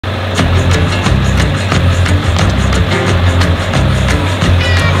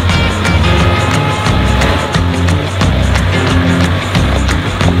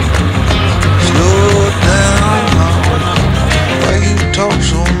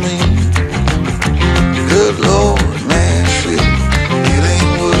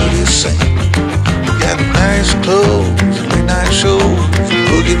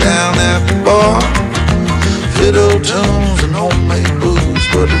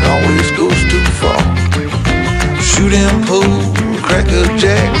it always goes too far. Shoot and pull, crack a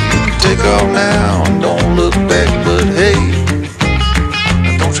jack, take off now, don't look back, but hey,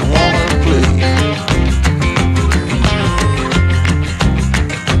 don't you wanna play?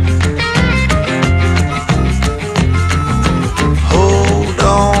 Hold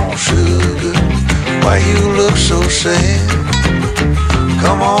on, sugar, why you look so sad?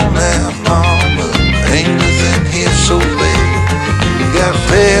 Come on now, mama, ain't nothing here so bad. You got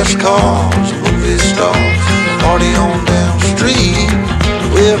fast cars, movie stars, party on down the street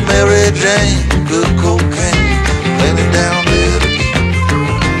with Mary Jane, good cocaine, laying it down there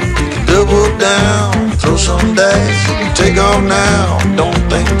again. Double down, throw some dice, take off now, don't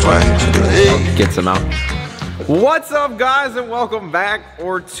think twice, but hey. Get some out. What's up, guys, and welcome back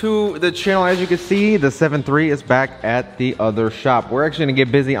to the channel. As you can see, the 7.3 is back at the other shop. We're actually gonna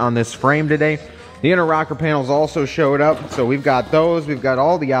get busy on this frame today. The inner rocker panels also showed up, so we've got those, we've got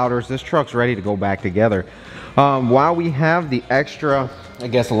all the outers. This truck's ready to go back together. While we have the extra, I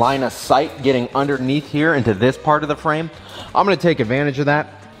guess, line of sight getting underneath here into this part of the frame, I'm gonna take advantage of that.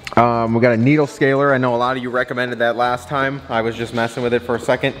 We got a needle scaler. I know a lot of you recommended that last time. I was just messing with it for a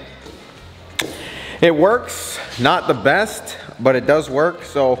second. It works, not the best, but it does work.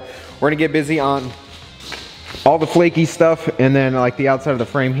 So we're gonna get busy on all the flaky stuff, and then like the outside of the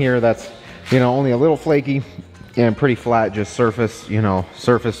frame here, that's, you know, only a little flaky and pretty flat, just surface, you know,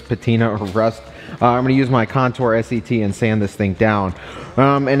 surface patina or rust. I'm gonna use my Contour SET and sand this thing down.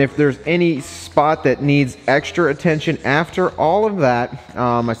 And if there's any spot that needs extra attention after all of that,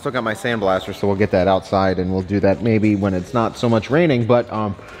 I still got my sandblaster, so we'll get that outside and we'll do that maybe when it's not so much raining, but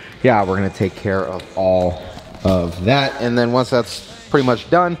yeah, we're gonna take care of all of that. And then once that's pretty much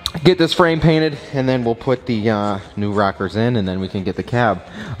done, get this frame painted, and then we'll put the new rockers in, and then we can get the cab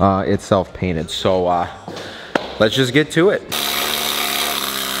itself painted. So let's just get to it.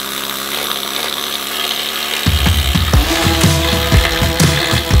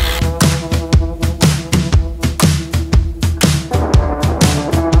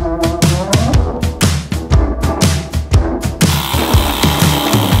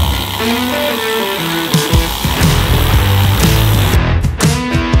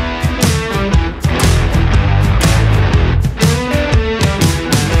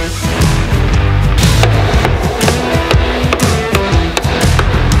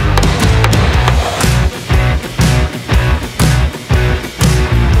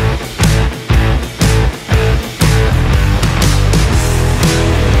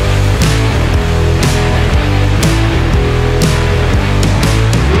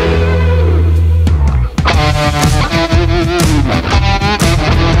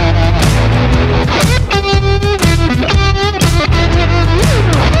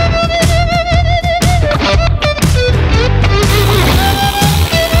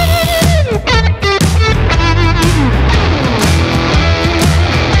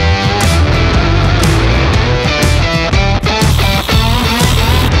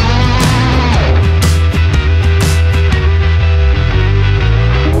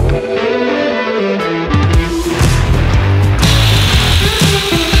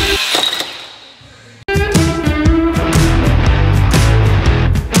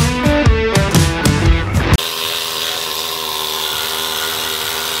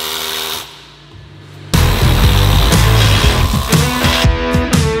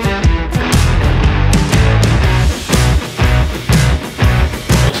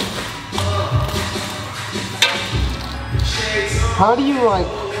 How do you like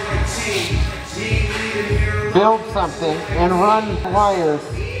build something and run wires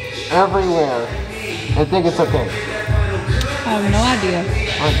everywhere and think it's okay? I have no idea.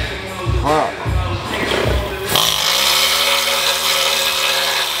 Wow.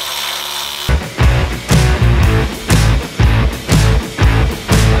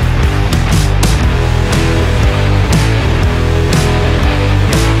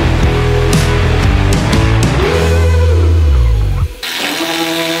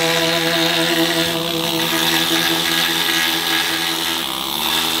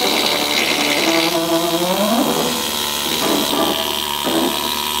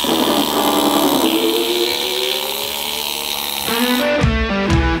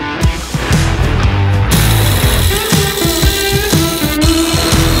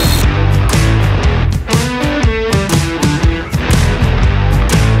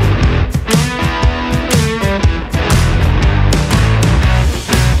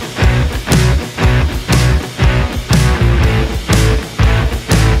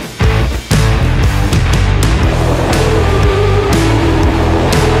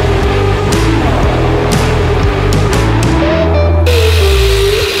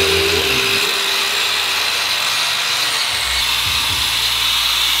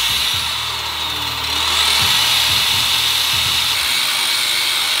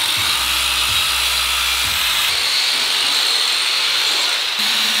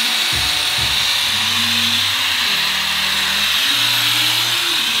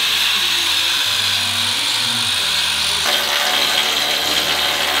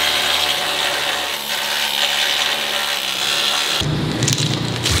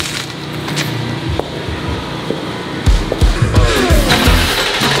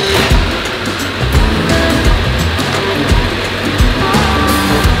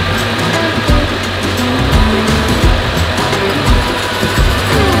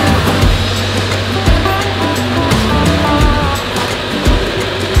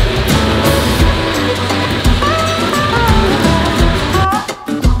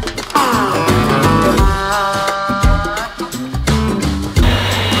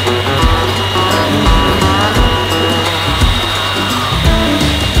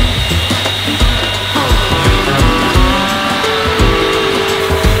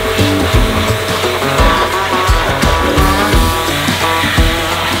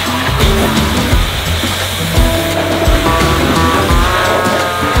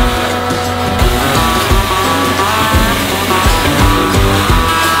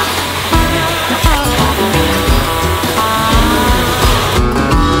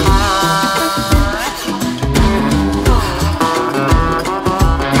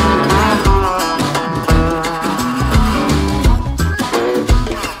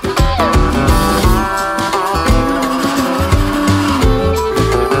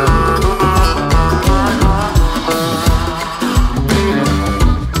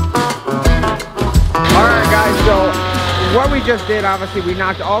 we just did, obviously, we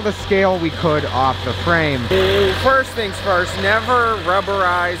knocked all the scale we could off the frame. First things first, never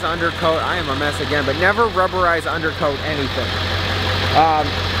rubberize undercoat. I am a mess again, but never rubberize undercoat anything.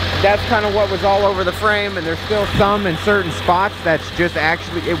 That's kind of what was all over the frame, and there's still some in certain spots that's just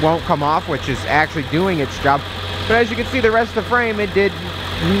actually, it won't come off, which is actually doing its job. But as you can see, the rest of the frame, it did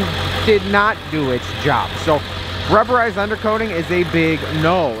not do its job. So rubberized undercoating is a big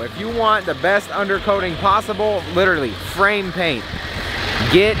no. If you want the best undercoating possible, literally frame paint.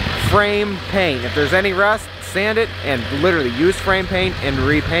 Get frame paint. If there's any rust, sand it and literally use frame paint and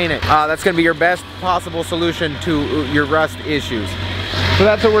repaint it. That's gonna be your best possible solution to your rust issues. So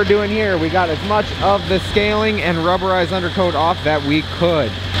that's what we're doing here. We got as much of the scaling and rubberized undercoat off that we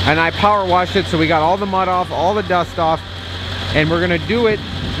could. And I power washed it, so we got all the mud off, all the dust off, and we're gonna do it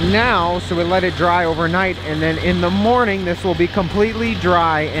now, so we let it dry overnight, and then in the morning this will be completely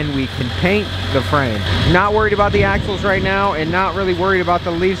dry and we can paint the frame. Not worried about the axles right now, and not really worried about the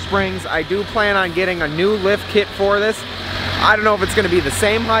leaf springs. I do plan on getting a new lift kit for this. I don't know if it's going to be the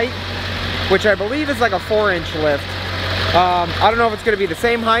same height, which I believe is like a 4-inch lift. I don't know if it's going to be the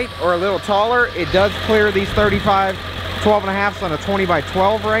same height or a little taller. It does clear these 35 12.5s on a 20 by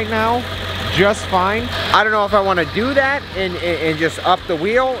 12 right now just fine. I don't know if I want to do that and just up the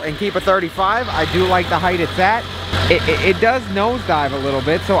wheel and keep a 35. I do like the height it's at. It does nosedive a little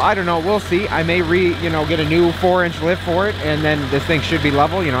bit, so I don't know, we'll see. I may get a new 4-inch lift for it, and then this thing should be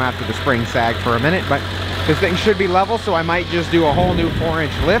level, after the spring sag for a minute, but this thing should be level, so I might just do a whole new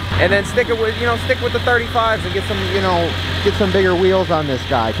 4-inch lift and then stick it with, stick with the 35s and get some, get some bigger wheels on this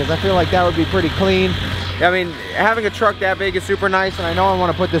guy, because I feel like that would be pretty clean. I mean, having a truck that big is super nice, and I know I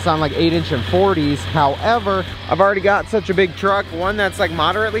want to put this on like 8-inch and 40s. However, I've already got such a big truck. One that's like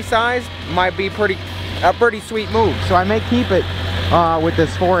moderately sized might be a pretty sweet move. So I may keep it with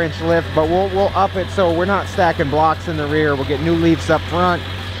this 4-inch lift, but we'll up it so we're not stacking blocks in the rear. We'll get new leaves up front,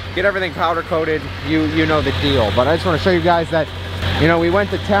 get everything powder coated. You know the deal. But I just want to show you guys that, we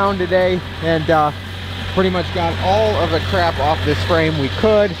went to town today and pretty much got all of the crap off this frame we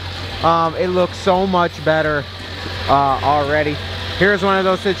could. It looks so much better already. Here's one of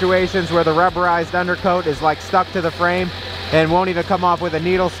those situations where the rubberized undercoat is like stuck to the frame and won't even come off with a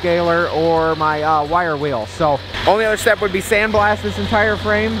needle scaler or my wire wheel. So only other step would be sandblast this entire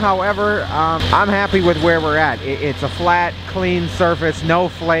frame. However, I'm happy with where we're at. It's a flat, clean surface, no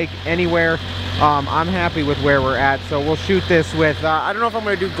flake anywhere. I'm happy with where we're at. So we'll shoot this with, I don't know if I'm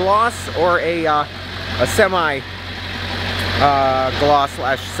gonna do gloss or a semi gloss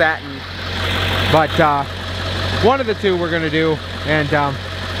slash satin, but one of the two we're gonna do, and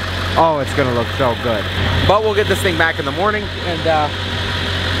oh, it's gonna look so good. But we'll get this thing back in the morning and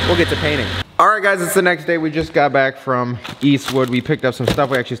we'll get to painting. All right, guys, it's the next day. We just got back from Eastwood. We picked up some stuff.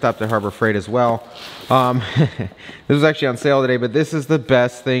 We actually stopped at Harbor Freight as well. This was actually on sale today, but this is the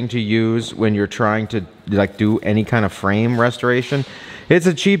best thing to use when you're trying to like do any kind of frame restoration. It's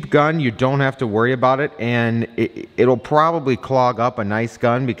a cheap gun. You don't have to worry about it, and it'll probably clog up a nice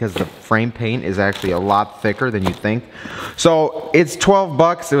gun because the frame paint is actually a lot thicker than you think. So it's 12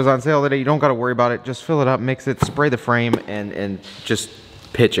 bucks. It was on sale today. You don't got to worry about it. Just fill it up, mix it, spray the frame, and just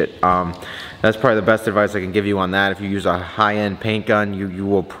pitch it. That's probably the best advice I can give you on that. If you use a high-end paint gun, you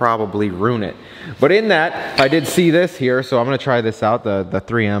will probably ruin it. But in that, I did see this here, so I'm going to try this out, the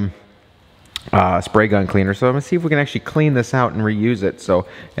 3M spray gun cleaner. So I'm gonna see if we can actually clean this out and reuse it, so,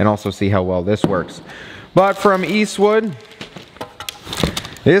 and also see how well this works. But from Eastwood,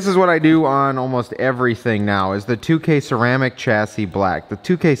 this is what I do on almost everything now, is the 2K ceramic chassis black. The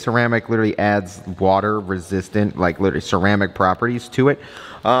 2K ceramic literally adds water resistant, like literally ceramic properties to it.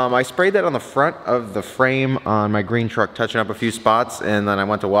 I sprayed that on the front of the frame on my green truck, touching up a few spots, and then I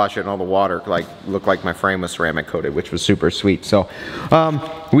went to wash it and all the water looked like my frame was ceramic coated, which was super sweet. So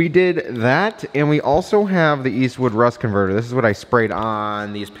we did that, and we also have the Eastwood rust converter. This is what I sprayed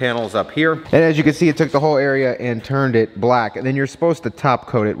on these panels up here, and as you can see, it took the whole area and turned it black. And then you're supposed to top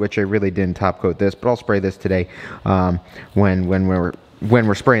coat it, which I really didn't top coat this, but I'll spray this today when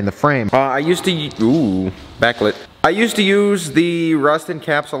we're spraying the frame. I used to backlit. I used to use the rust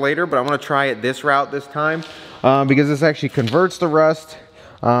encapsulator, but I'm going to try it this route this time because this actually converts the rust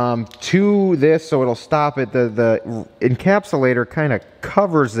to this, so it'll stop it. The encapsulator kind of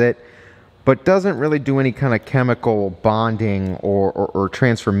covers it, but doesn't really do any kind of chemical bonding or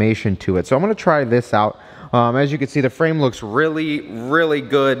transformation to it. So I'm going to try this out. As you can see, the frame looks really, really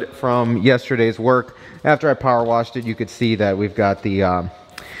good from yesterday's work. After I power washed it, you could see that we've got the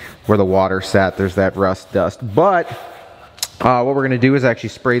where the water sat, there's that rust dust. But what we're going to do is actually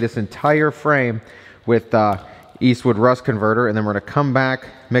spray this entire frame with Eastwood rust converter, and then we're going to come back,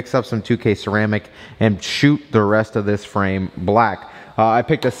 mix up some 2K ceramic, and shoot the rest of this frame black. I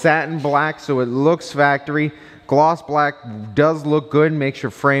picked a satin black so it looks factory. Gloss black does look good, makes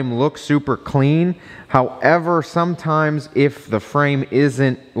your frame look super clean. However, sometimes if the frame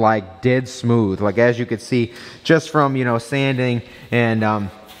isn't like dead smooth, like as you can see just from, you know, sanding and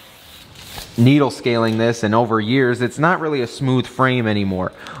needle scaling this, and over years it's not really a smooth frame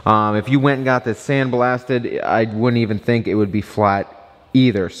anymore. If you went and got this sandblasted, I wouldn't even think it would be flat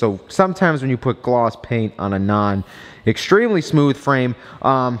either. So sometimes when you put gloss paint on a non-extremely smooth frame,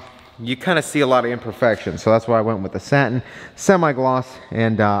 you kind of see a lot of imperfections. So that's why I went with the satin semi-gloss,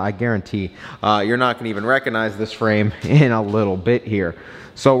 and I guarantee you're not going to even recognize this frame in a little bit here.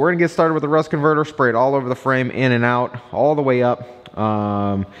 So we're going to get started with the rust converter, spray it all over the frame, in and out, all the way up.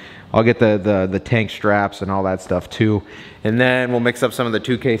 I'll get the tank straps and all that stuff too. And then we'll mix up some of the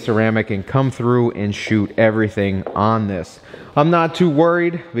 2K ceramic and come through and shoot everything on this. I'm not too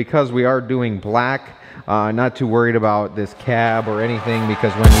worried because we are doing black. Not too worried about this cab or anything,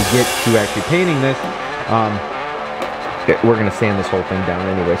 because when we get to actually painting this, we're going to sand this whole thing down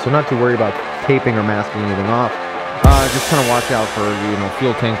anyway. So not too worried about taping or masking anything off. Just kind of watch out for, you know,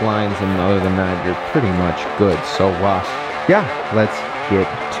 fuel tank lines, and other than that, you're pretty much good. So yeah, let's get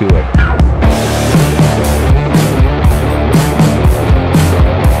to it.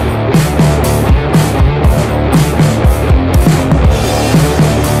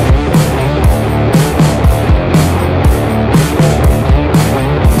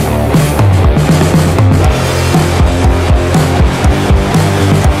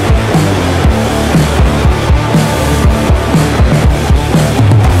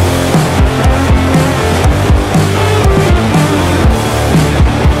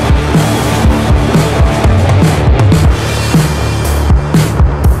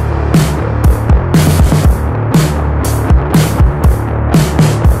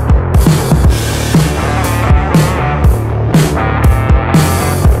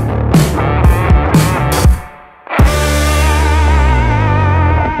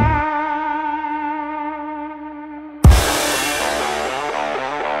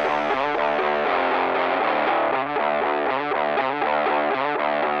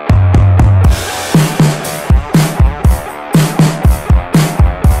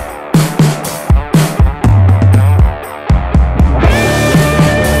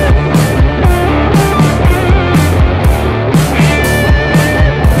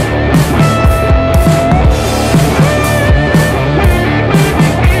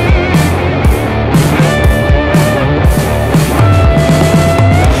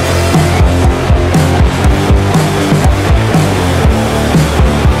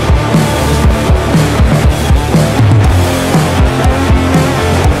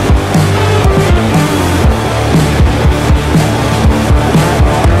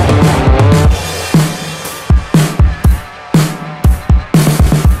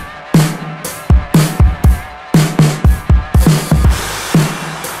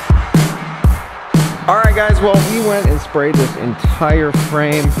 Guys, well, we went and sprayed this entire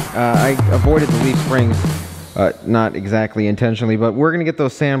frame. I avoided the leaf springs, not exactly intentionally, but we're gonna get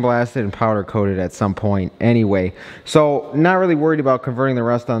those sandblasted and powder coated at some point anyway. So not really worried about converting the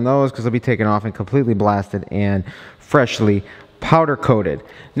rust on those, because they'll be taken off and completely blasted and freshly powder coated.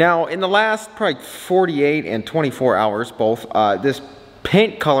 Now, in the last probably 48 and 24 hours, both, this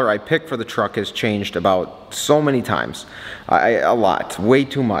paint color I picked for the truck has changed about so many times. A lot, way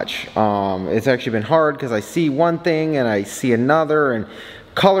too much. It's actually been hard because I see one thing and I see another, and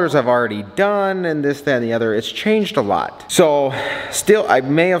colors I've already done, and this, that, and the other. It's changed a lot. So still, I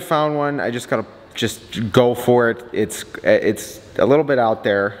may have found one. I just gotta go for it. It's a little bit out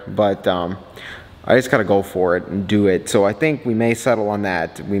there, but I just gotta go for it and do it. So I think we may settle on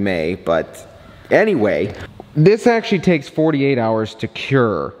that. We may, but anyway. This actually takes 48 hours to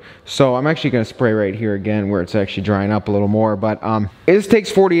cure. So I'm actually going to spray right here again where it's actually drying up a little more. But this takes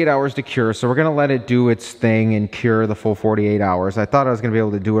 48 hours to cure. So we're going to let it do its thing and cure the full 48 hours. I thought I was going to be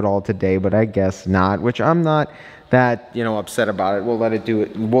able to do it all today, but I guess not. Which I'm not that, you know, upset about it. We'll let it do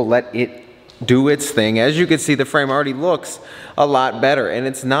it. We'll let it do its thing. As you can see, the frame already looks a lot better. And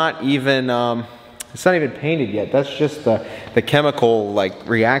it's not even... it's not even painted yet. That's just the chemical like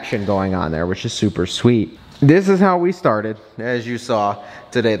reaction going on there, which is super sweet. This is how we started, as you saw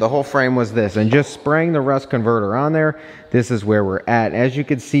today. The whole frame was this, and just spraying the rust converter on there, this is where we're at. As you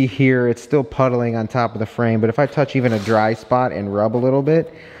can see here, it's still puddling on top of the frame, but if I touch even a dry spot and rub a little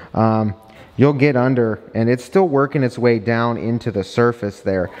bit, you'll get under and it's still working its way down into the surface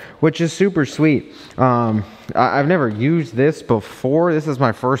there, which is super sweet. I've never used this before. This is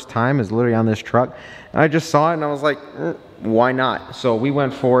my first time, is literally on this truck. I just saw it and I was like, why not? So we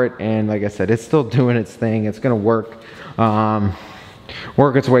went for it, and like I said, it's still doing its thing. It's gonna work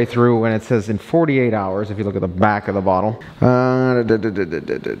its way through, and it says in 48 hours if you look at the back of the bottle.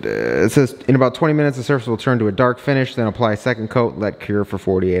 It says in about 20 minutes the surface will turn to a dark finish, then apply a second coat, let cure for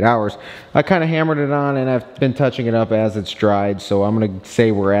 48 hours. I kind of hammered it on and I've been touching it up as it's dried, so I'm gonna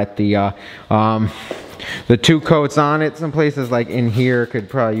say we're at the 2 coats on it. Some places like in here could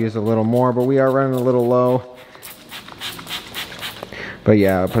probably use a little more, but we are running a little low. But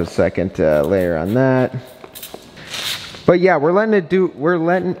yeah, I'll put a second layer on that. But yeah, we're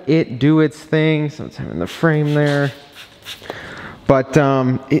letting it do its thing. So it's in the frame there. But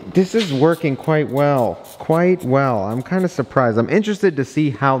this is working quite well. I'm kind of surprised. I'm interested to see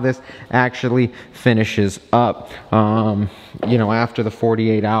how this actually finishes up, you know, after the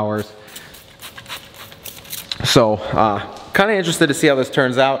 48 hours. So kind of interested to see how this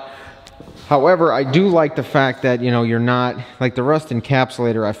turns out. However, I do like the fact that, you know, you're not, like the rust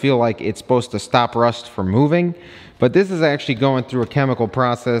encapsulator, I feel like it's supposed to stop rust from moving, but this is actually going through a chemical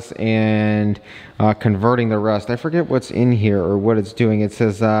process and converting the rust. I forget what's in here or what it's doing. It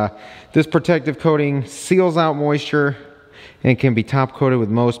says, this protective coating seals out moisture and can be top coated with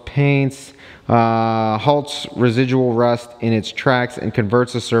most paints, halts residual rust in its tracks, and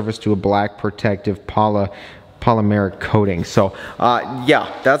converts the surface to a black protective polymeric coating. So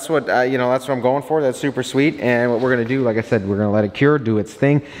yeah, that's what you know, that's what I'm going for. That's super sweet. And what we're gonna do, like I said, we're gonna let it cure, do its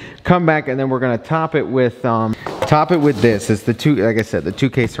thing, come back, and then we're gonna top it with this. It's the like I said, the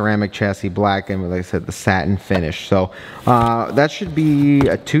 2K ceramic chassis black, and like I said, the satin finish. So that should be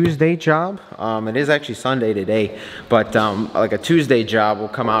a Tuesday job. It is actually Sunday today, but like a Tuesday job, we'll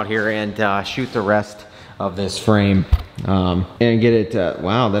come out here and shoot the rest of this frame and get it.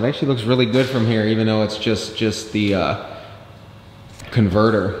 Wow, that actually looks really good from here, even though it's just the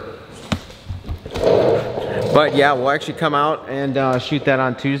converter. But yeah, we'll actually come out and shoot that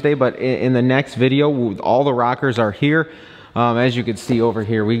on Tuesday. But in the next video, all the rockers are here. As you can see over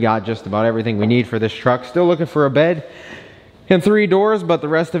here, we got just about everything we need for this truck. Still looking for a bed and 3 doors, but the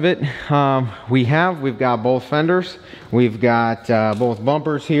rest of it we've got both fenders, we've got both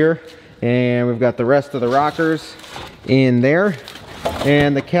bumpers here, and we've got the rest of the rockers in there.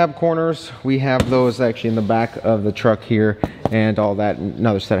 And the cab corners, we have those actually in the back of the truck here, and all that,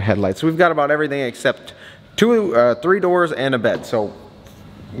 another set of headlights. So we've got about everything except 3 doors and a bed. So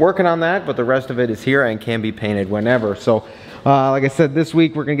working on that, but the rest of it is here and can be painted whenever. So like I said, this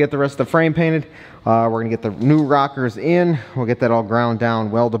week we're gonna get the rest of the frame painted. We're gonna get the new rockers in. We'll get that all ground down,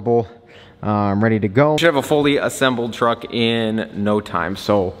 weldable, ready to go. Should have a fully assembled truck in no time.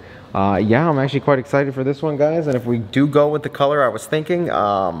 So yeah, I'm actually quite excited for this one, guys. And if we do go with the color I was thinking,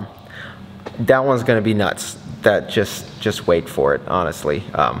 that one's gonna be nuts. That just wait for it, honestly.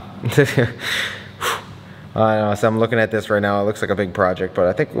 I know, so I'm looking at this right now. It looks like a big project, but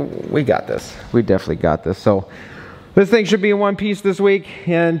I think we got this. We definitely got this. So this thing should be in one piece this week.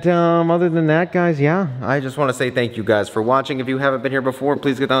 And other than that, guys, yeah, I just want to say thank you guys for watching. If you haven't been here before,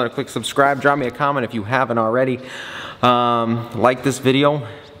 please get down there and click subscribe. Drop me a comment if you haven't already. Like this video.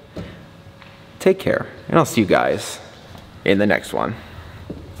 Take care, and I'll see you guys in the next one.